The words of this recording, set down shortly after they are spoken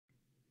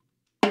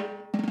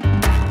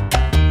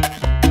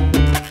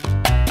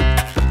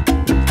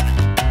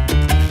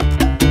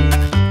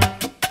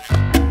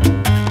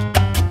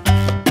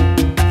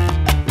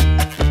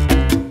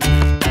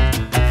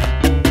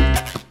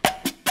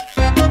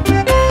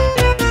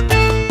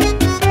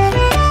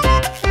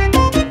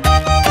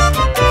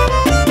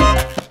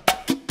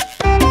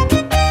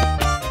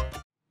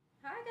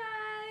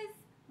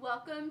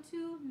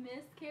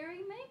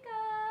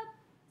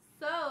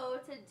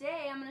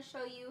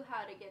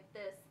to get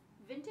this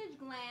vintage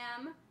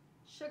Glam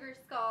sugar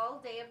skull,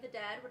 Day of the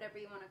Dead, whatever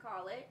you want to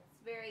call it.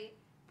 It's very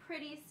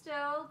pretty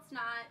still. It's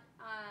not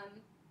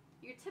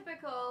your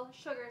typical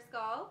sugar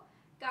skull.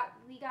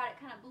 We got it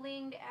kind of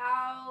blinged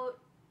out,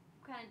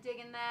 kind of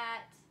digging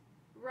that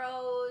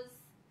rose.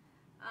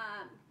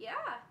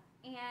 Yeah,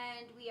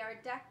 and we are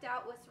decked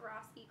out with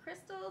Swarovski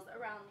crystals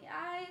around the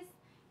eyes.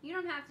 You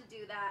don't have to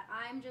do that.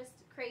 I'm just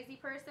a crazy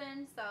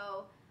person,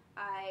 so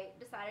I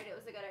decided it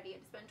was a good idea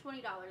to spend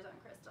 $20 on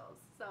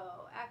crystals.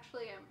 So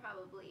actually I'm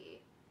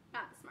probably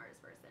not the smartest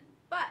person,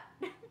 but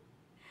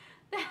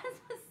that's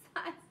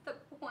besides the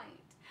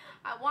point.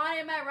 I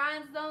wanted my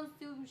rhinestones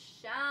to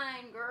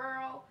shine,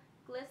 girl.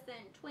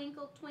 Glisten,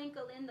 twinkle,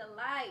 twinkle in the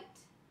light.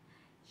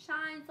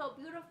 Shine so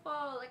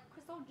beautiful like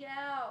crystal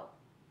gel.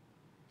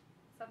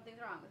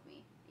 Something's wrong with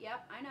me.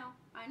 Yep, I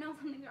know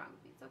something's wrong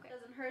with me. It's okay. It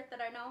doesn't hurt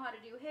that I know how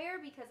to do hair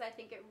because I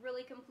think it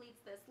really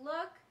completes this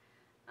look.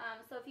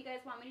 So if you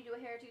guys want me to do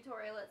a hair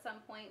tutorial at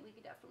some point, we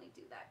could definitely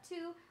do that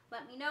too.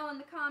 Let me know in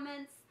the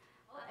comments.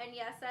 And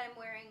yes, I'm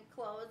wearing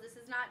clothes. This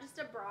is not just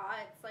a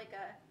bra. It's like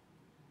a,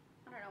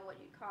 I don't know what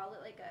you'd call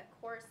it, like a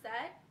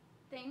corset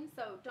thing.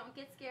 So don't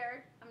get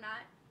scared. I'm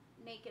not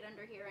naked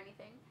under here or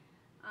anything.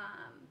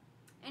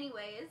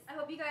 Anyways, I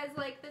hope you guys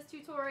like this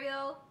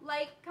tutorial.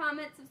 Like,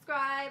 comment,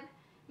 subscribe.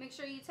 Make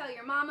sure you tell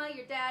your mama,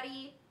 your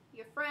daddy,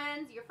 your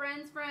friends, your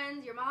friends'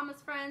 friends, your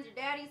mama's friends, your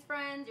daddy's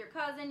friends, your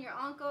cousin, your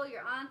uncle,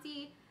 your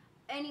auntie,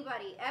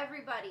 anybody,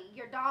 everybody,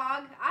 your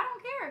dog. I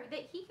don't care.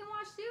 That he can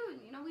watch too.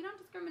 You know, we don't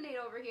discriminate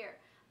over here.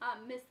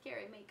 Miss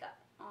Carrie Makeup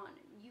on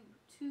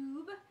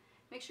YouTube.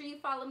 Make sure you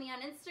follow me on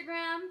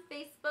Instagram,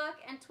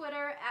 Facebook, and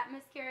Twitter at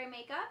Miss Carrie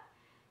Makeup.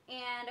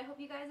 And I hope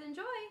you guys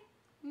enjoy.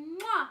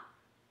 Mwah!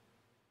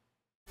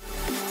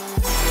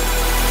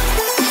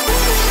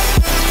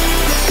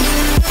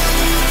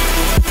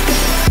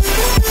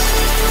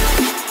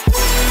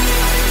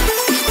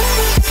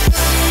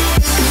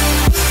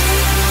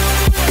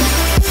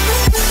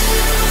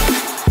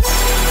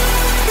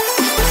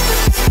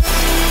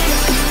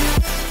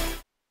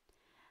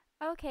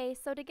 Okay,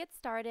 so to get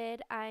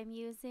started, I'm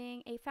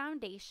using a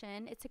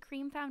foundation. It's a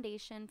cream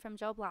foundation from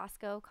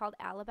Blasco called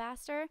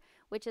Alabaster,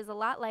 which is a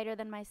lot lighter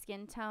than my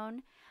skin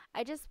tone.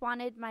 I just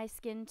wanted my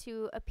skin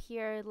to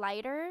appear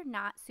lighter,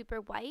 not super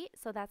white,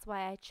 so that's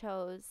why I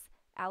chose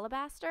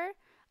Alabaster.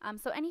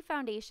 So any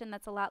foundation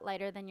that's a lot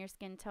lighter than your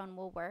skin tone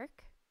will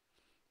work.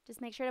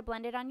 Just make sure to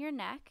blend it on your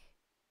neck.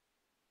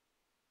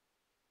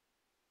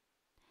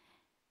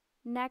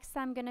 Next,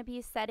 I'm going to be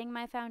setting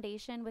my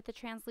foundation with a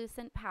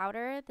translucent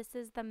powder. This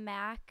is the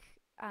MAC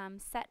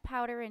Set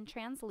Powder in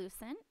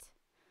Translucent.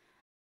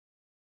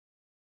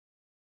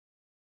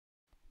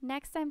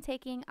 Next, I'm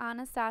taking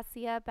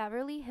Anastasia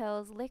Beverly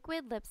Hills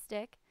Liquid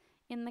Lipstick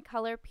in the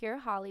color Pure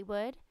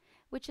Hollywood,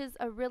 which is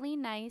a really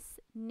nice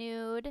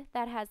nude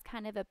that has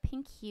kind of a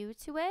pink hue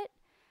to it.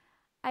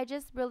 I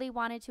just really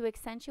wanted to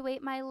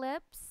accentuate my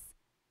lips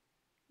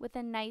with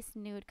a nice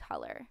nude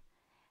color.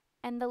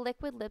 And the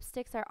liquid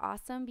lipsticks are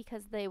awesome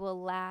because they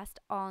will last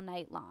all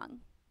night long.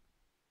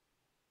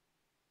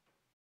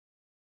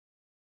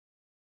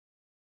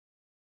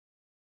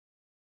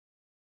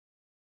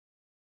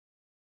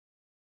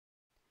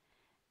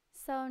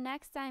 So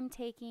next I'm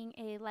taking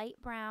a light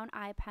brown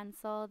eye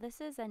pencil. This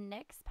is a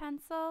NYX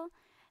pencil.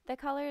 The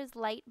color is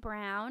light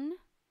brown.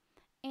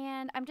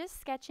 And I'm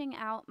just sketching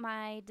out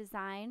my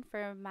design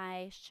for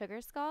my sugar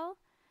skull.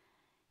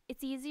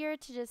 It's easier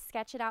to just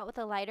sketch it out with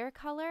a lighter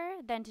color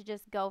than to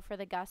just go for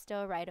the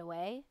gusto right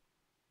away.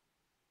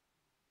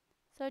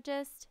 So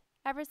just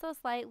ever so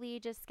slightly,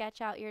 just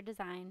sketch out your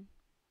design.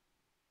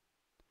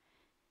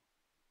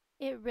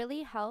 It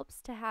really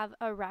helps to have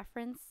a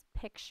reference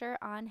picture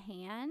on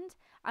hand,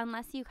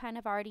 unless you kind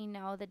of already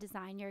know the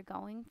design you're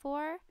going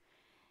for.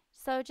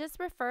 So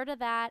just refer to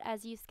that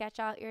as you sketch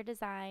out your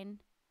design.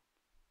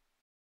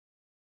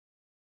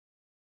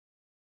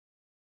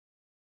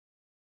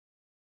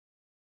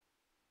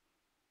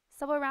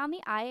 So around the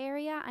eye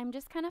area, I'm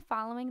just kind of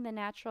following the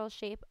natural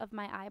shape of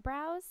my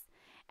eyebrows.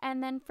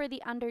 And then for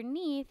the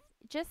underneath,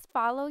 just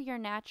follow your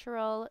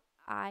natural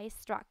eye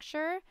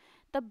structure.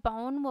 The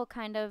bone will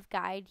kind of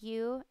guide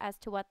you as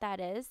to what that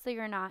is, so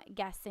you're not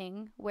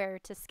guessing where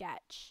to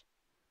sketch.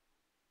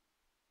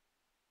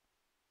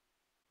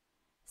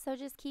 So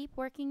just keep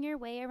working your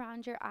way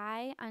around your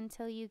eye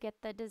until you get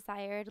the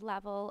desired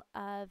level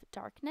of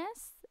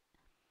darkness.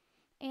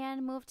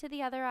 And move to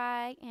the other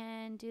eye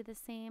and do the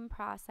same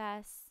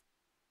process.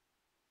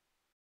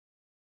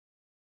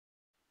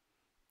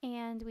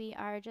 And we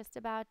are just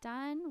about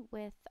done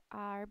with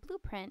our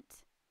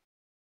blueprint.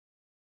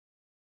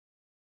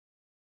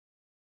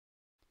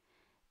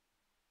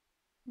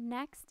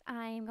 Next,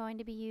 I'm going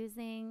to be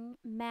using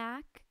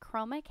MAC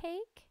Chroma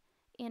Cake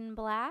in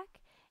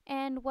black.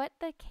 And what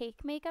the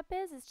cake makeup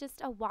is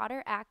just a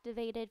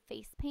water-activated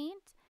face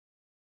paint.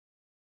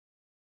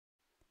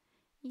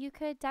 You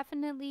could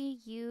definitely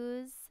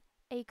use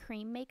a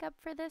cream makeup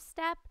for this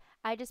step.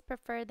 I just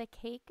prefer the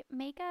cake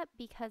makeup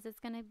because it's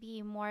going to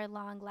be more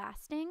long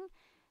lasting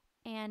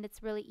and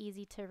it's really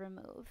easy to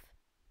remove.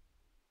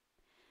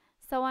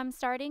 So I'm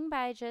starting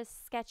by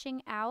just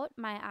sketching out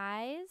my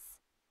eyes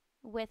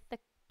with the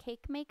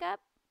cake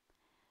makeup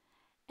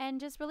and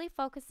just really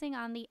focusing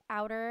on the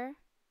outer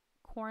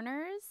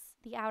corners,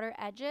 the outer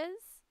edges.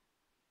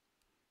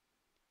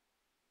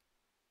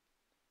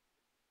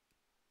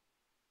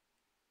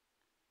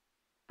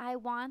 I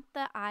want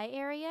the eye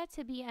area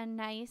to be a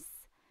nice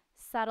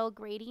subtle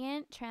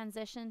gradient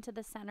transition to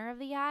the center of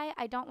the eye.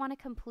 I don't want to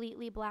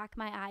completely black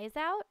my eyes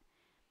out.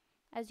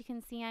 As you can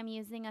see, I'm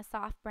using a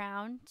soft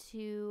brown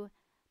to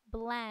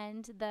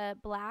blend the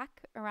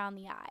black around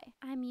the eye.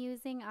 I'm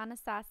using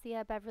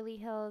Anastasia Beverly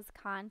Hills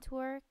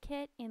Contour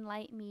Kit in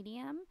light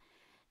medium.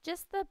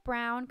 Just the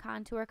brown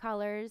contour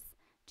colors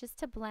just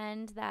to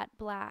blend that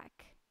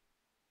black.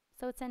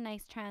 So it's a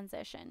nice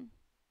transition.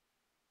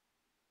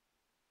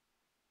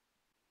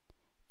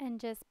 And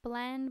just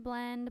blend,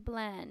 blend,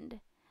 blend.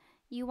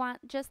 You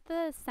want just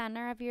the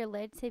center of your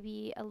lid to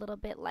be a little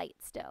bit light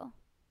still.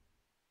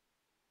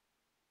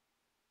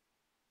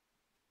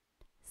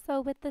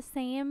 So with the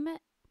same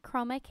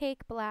Chroma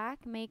Cake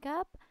black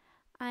makeup,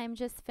 I'm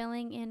just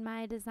filling in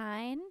my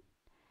design.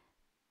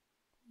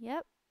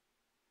 Yep.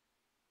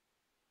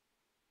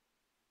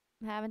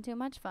 I'm having too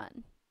much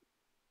fun.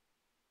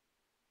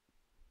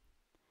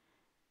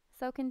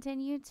 So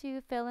continue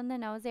to fill in the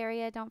nose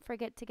area. Don't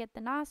forget to get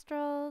the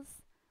nostrils.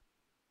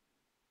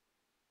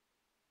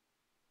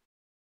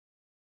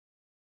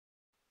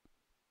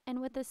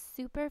 And with a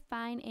super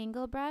fine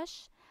angle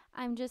brush,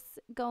 I'm just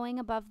going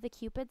above the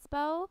Cupid's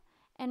bow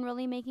and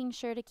really making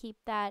sure to keep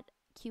that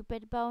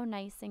Cupid bow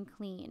nice and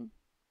clean.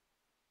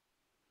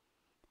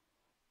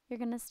 You're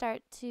going to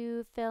start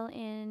to fill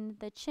in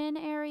the chin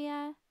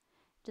area.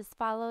 Just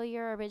follow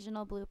your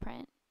original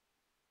blueprint.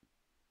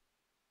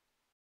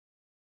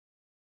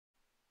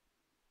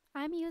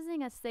 I'm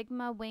using a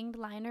Sigma winged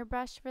liner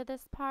brush for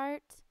this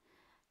part.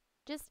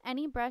 Just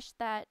any brush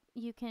that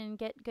you can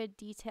get good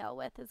detail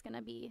with is going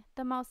to be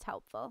the most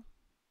helpful.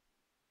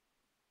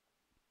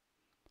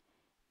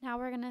 Now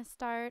we're going to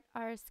start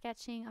our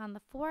sketching on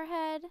the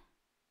forehead.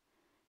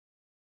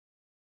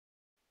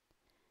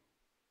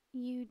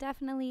 You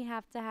definitely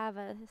have to have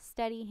a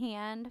steady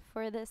hand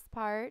for this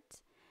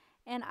part.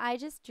 And I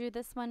just drew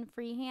this one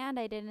freehand.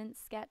 I didn't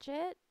sketch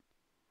it.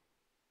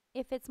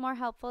 If it's more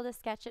helpful to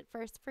sketch it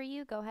first for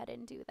you, go ahead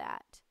and do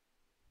that.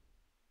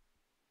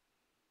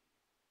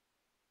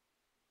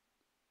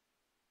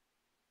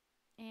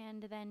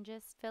 And then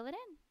just fill it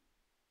in.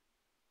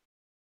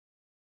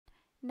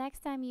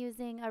 Next, I'm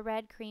using a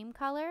red cream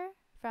color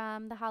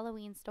from the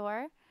Halloween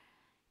store.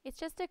 It's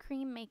just a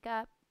cream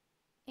makeup,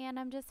 and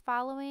I'm just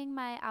following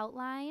my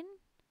outline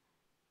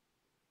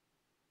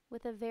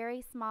with a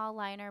very small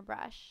liner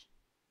brush.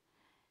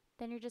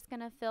 Then you're just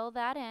going to fill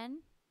that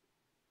in.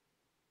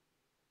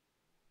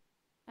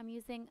 I'm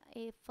using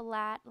a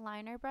flat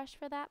liner brush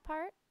for that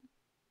part.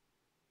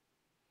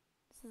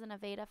 This is an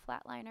Aveda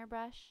flat liner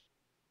brush.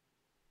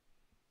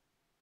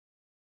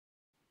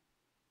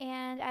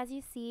 And as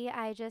you see,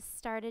 I just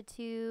started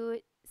to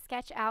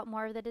sketch out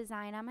more of the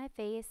design on my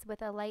face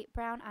with a light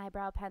brown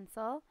eyebrow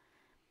pencil.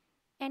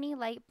 Any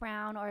light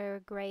brown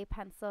or gray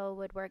pencil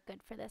would work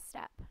good for this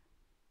step.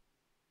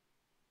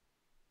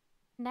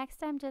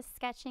 Next, I'm just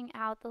sketching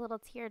out the little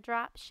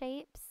teardrop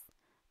shapes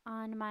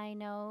on my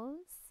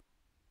nose.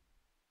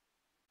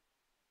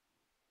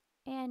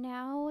 And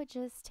now,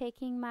 just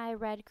taking my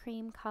red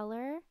cream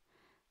color,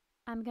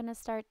 I'm going to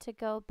start to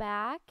go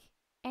back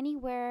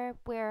anywhere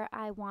where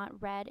I want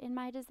red in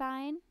my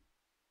design.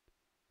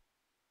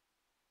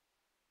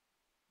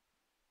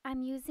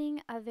 I'm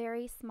using a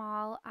very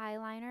small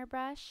eyeliner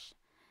brush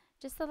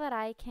just so that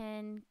I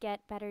can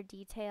get better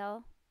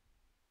detail.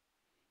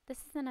 This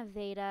is an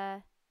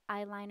Aveda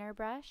eyeliner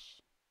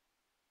brush.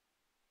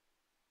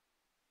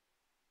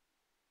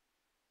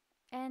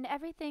 And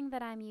everything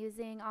that I'm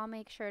using, I'll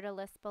make sure to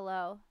list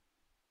below.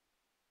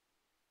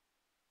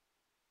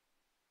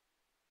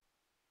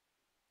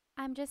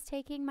 I'm just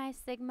taking my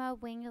Sigma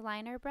winged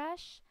liner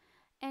brush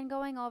and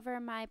going over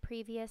my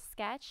previous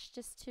sketch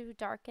just to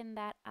darken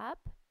that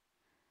up.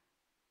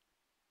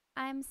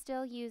 I'm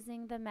still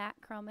using the matte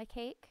Chroma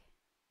Cake.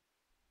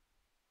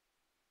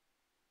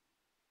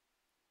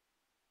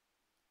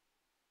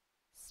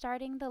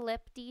 Starting the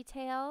lip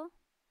detail.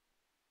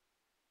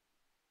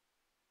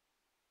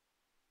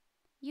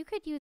 You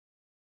could use,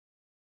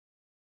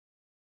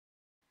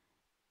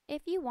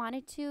 if you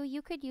wanted to,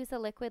 you could use a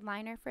liquid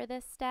liner for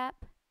this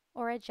step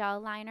or a gel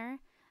liner.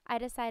 I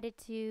decided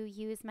to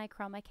use my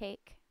Chroma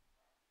Cake.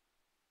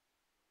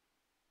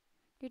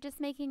 You're just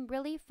making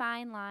really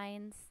fine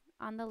lines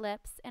on the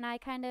lips, and I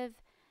kind of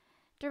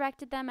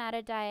directed them at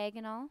a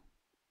diagonal.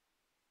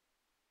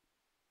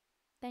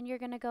 Then you're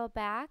going to go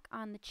back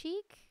on the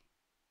cheek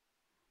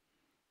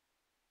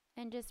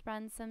and just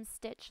run some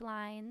stitch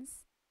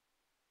lines.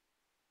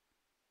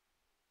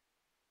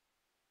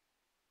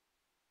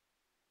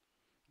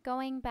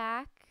 Going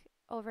back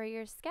over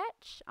your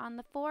sketch on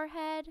the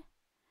forehead,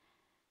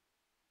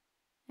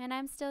 and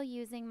I'm still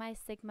using my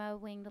Sigma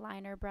winged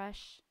liner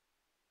brush.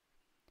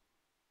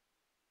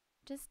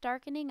 Just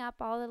darkening up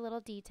all the little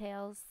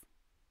details.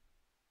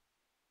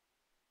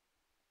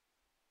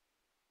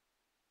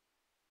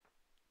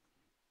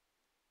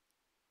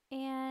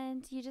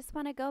 And you just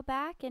want to go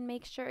back and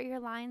make sure your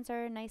lines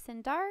are nice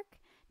and dark.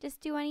 Just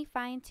do any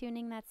fine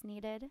tuning that's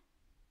needed.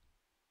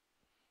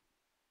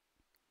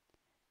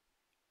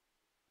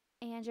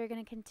 And you're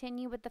going to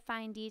continue with the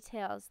fine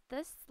details.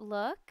 This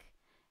look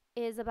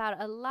is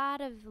about a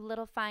lot of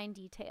little fine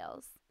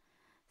details.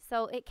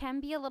 So it can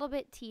be a little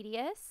bit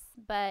tedious,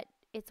 but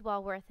it's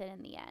well worth it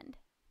in the end.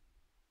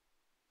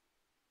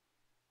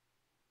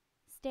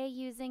 Stay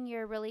using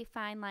your really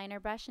fine liner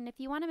brush, and if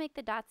you want to make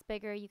the dots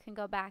bigger, you can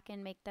go back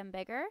and make them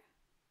bigger.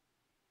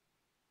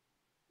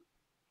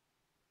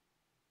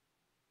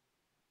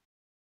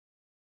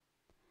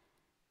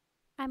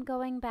 I'm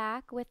going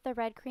back with the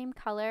red cream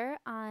color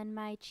on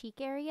my cheek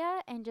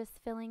area and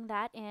just filling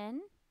that in.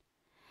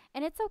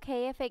 And it's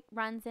okay if it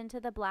runs into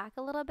the black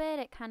a little bit,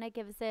 it kind of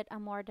gives it a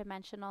more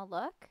dimensional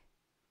look.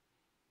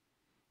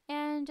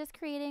 And just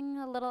creating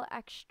a little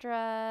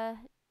extra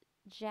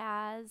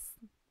jazz,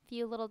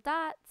 few little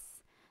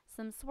dots,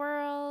 some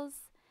swirls.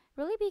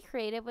 Really be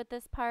creative with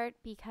this part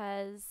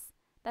because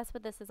that's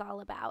what this is all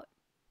about.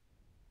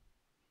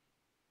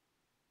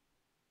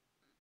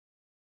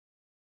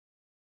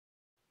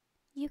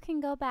 You can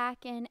go back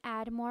and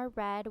add more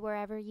red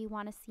wherever you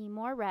want to see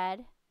more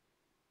red,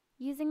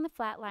 using the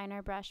flat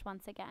liner brush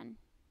once again.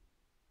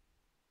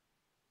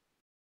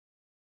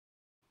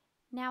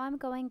 Now I'm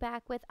going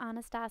back with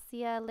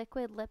Anastasia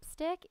liquid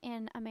lipstick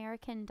in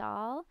American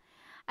Doll.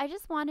 I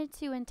just wanted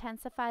to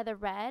intensify the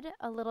red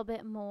a little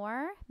bit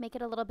more, make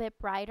it a little bit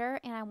brighter,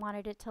 and I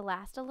wanted it to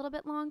last a little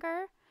bit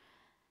longer.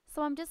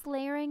 So I'm just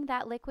layering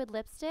that liquid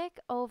lipstick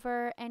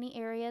over any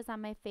areas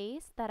on my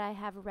face that I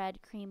have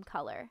red cream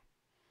color.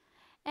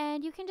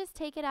 And you can just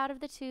take it out of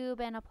the tube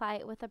and apply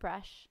it with a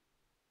brush.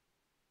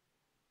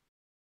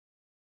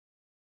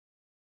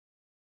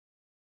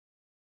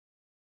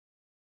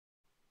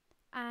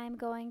 I'm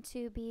going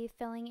to be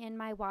filling in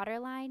my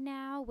waterline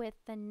now with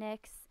the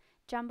NYX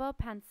Jumbo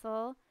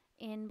Pencil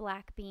in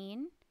Black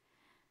Bean.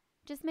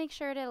 Just make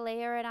sure to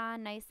layer it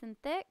on nice and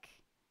thick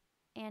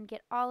and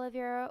get all of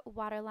your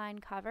waterline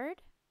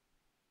covered.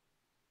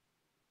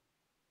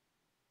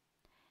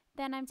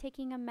 Then I'm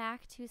taking a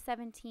MAC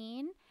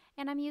 217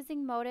 and I'm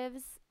using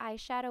Motives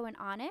eyeshadow in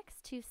Onyx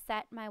to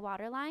set my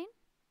waterline.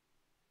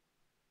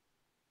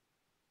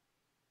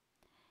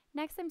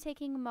 Next I'm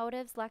taking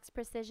Motives Luxe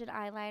Precision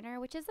Eyeliner,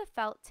 which is a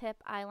felt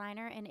tip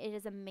eyeliner, and it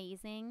is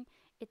amazing.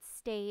 It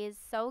stays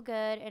so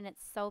good and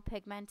it's so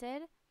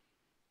pigmented.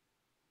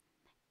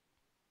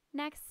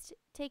 Next,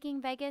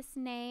 taking Vegas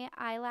Nay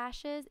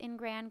eyelashes in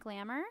Grand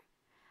Glamour.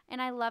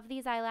 And I love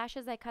these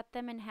eyelashes. I cut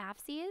them in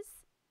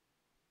halfsies.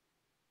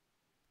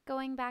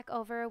 Going back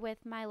over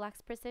with my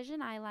Luxe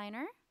Precision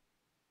eyeliner.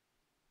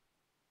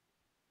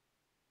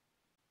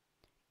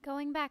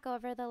 Going back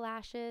over the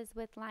lashes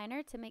with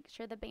liner to make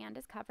sure the band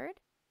is covered.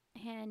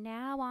 And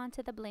now on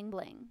to the bling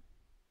bling.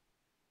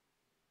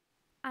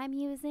 I'm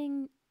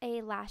using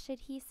a lash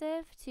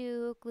adhesive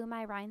to glue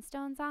my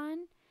rhinestones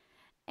on.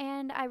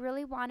 And I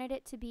really wanted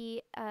it to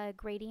be a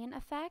gradient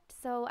effect,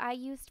 so I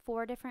used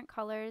 4 different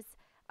colors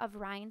of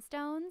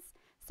rhinestones,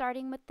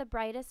 starting with the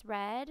brightest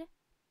red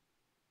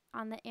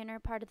on the inner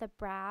part of the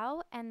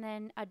brow, and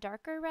then a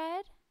darker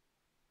red.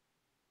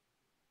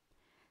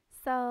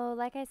 So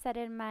like I said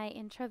in my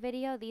intro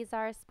video, these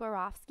are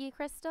Swarovski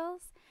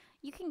crystals.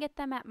 You can get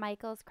them at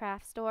Michael's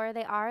craft store.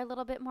 They are a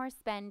little bit more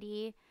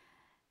spendy,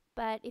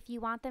 but if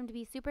you want them to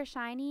be super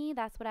shiny,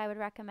 that's what I would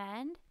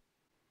recommend.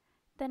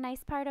 The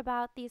nice part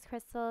about these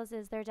crystals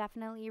is they're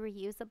definitely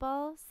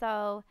reusable,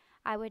 so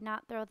I would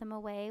not throw them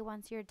away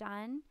once you're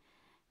done.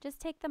 Just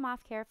take them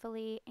off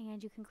carefully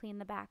and you can clean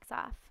the backs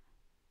off.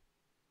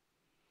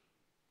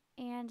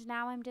 And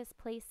now I'm just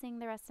placing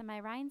the rest of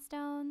my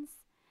rhinestones.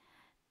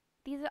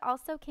 These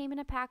also came in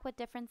a pack with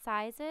different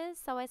sizes,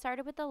 so I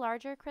started with the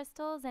larger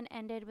crystals and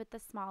ended with the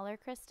smaller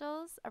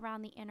crystals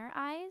around the inner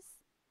eyes.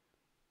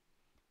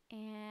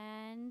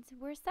 And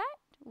we're set.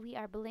 We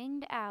are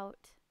blinged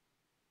out.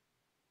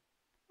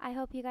 I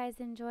hope you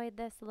guys enjoyed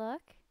this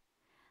look.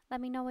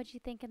 Let me know what you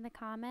think in the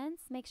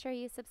comments. Make sure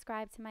you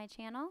subscribe to my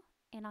channel,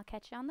 and I'll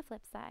catch you on the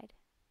flip side.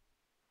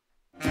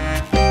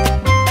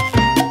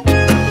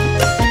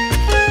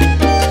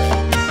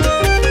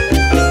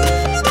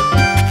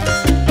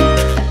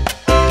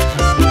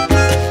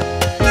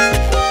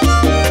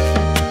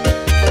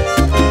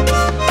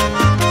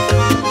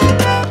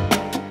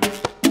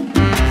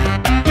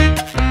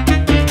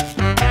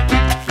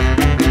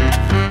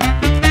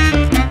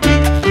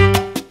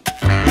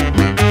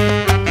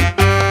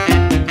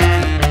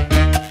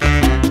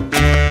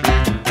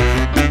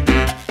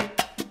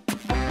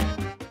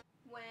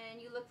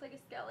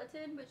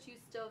 But you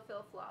still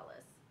feel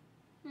flawless.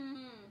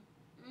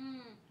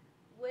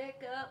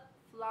 Wake up,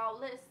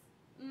 flawless.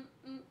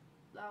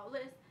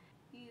 Flawless.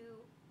 You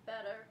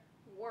better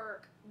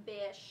work,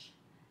 bish.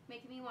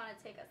 Making me want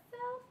to take a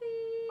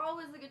selfie.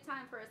 Always a good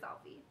time for a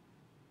selfie.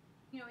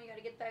 You know, you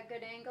gotta get that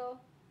good angle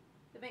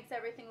that makes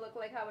everything look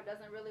like how it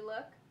doesn't really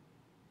look.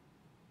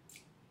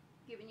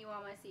 Giving you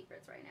all my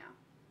secrets right now.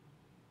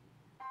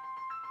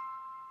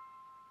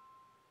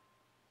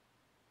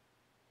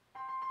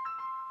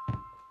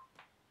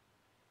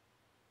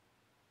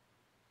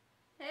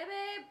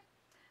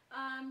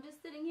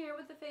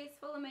 with a face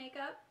full of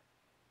makeup?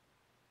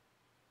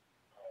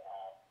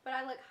 But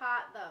I look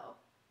hot though.